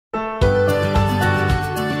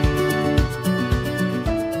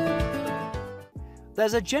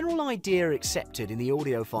There's a general idea accepted in the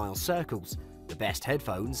audiophile circles: the best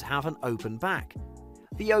headphones have an open back.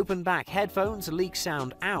 The open back headphones leak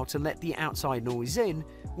sound out and let the outside noise in,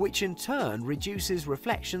 which in turn reduces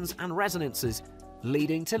reflections and resonances,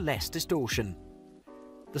 leading to less distortion.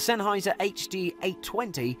 The Sennheiser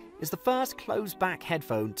HD820 is the first closed-back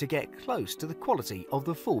headphone to get close to the quality of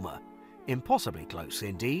the former. Impossibly close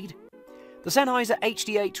indeed. The Sennheiser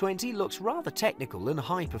HD820 looks rather technical and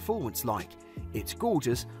high-performance-like. It's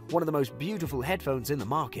gorgeous, one of the most beautiful headphones in the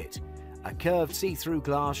market. A curved see-through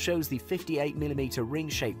glass shows the 58mm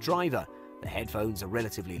ring-shaped driver. The headphones are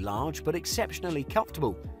relatively large but exceptionally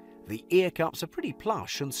comfortable. The ear cups are pretty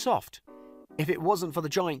plush and soft. If it wasn't for the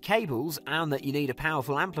giant cables and that you need a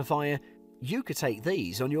powerful amplifier, you could take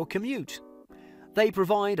these on your commute. They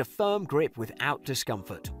provide a firm grip without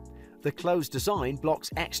discomfort. The closed design blocks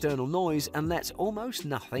external noise and lets almost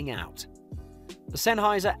nothing out. The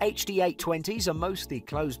Sennheiser HD820s are mostly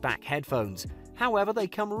closed-back headphones. However, they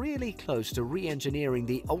come really close to re-engineering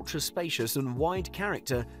the ultra-spacious and wide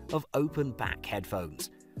character of open-back headphones.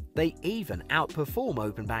 They even outperform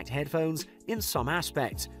open-backed headphones in some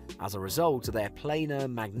aspects, as a result of their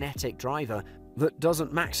planar magnetic driver that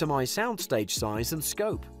doesn't maximize soundstage size and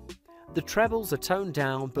scope. The trebles are toned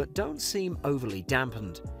down but don't seem overly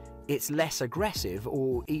dampened. It's less aggressive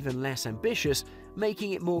or even less ambitious,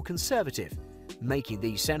 making it more conservative, making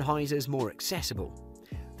these Sennheisers more accessible.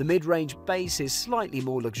 The mid-range bass is slightly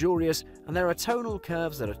more luxurious, and there are tonal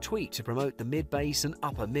curves that are tweaked to promote the mid-bass and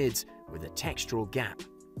upper mids with a textural gap.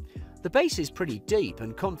 The bass is pretty deep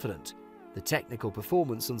and confident. The technical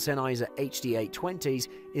performance on Sennheiser HD820s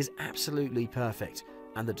is absolutely perfect,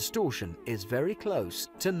 and the distortion is very close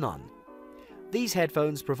to none. These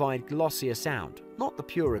headphones provide glossier sound, not the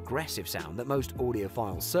pure aggressive sound that most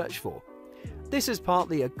audiophiles search for. This is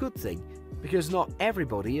partly a good thing, because not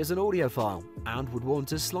everybody is an audiophile and would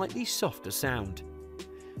want a slightly softer sound.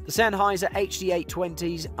 The Sennheiser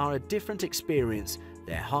HD820s are a different experience.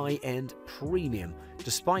 They're high-end premium.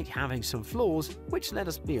 Despite having some flaws, which, let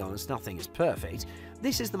us be honest, nothing is perfect,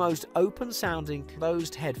 this is the most open-sounding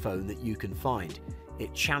closed headphone that you can find.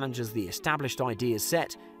 It challenges the established ideas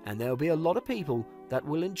set, and there'll be a lot of people that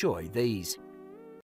will enjoy these.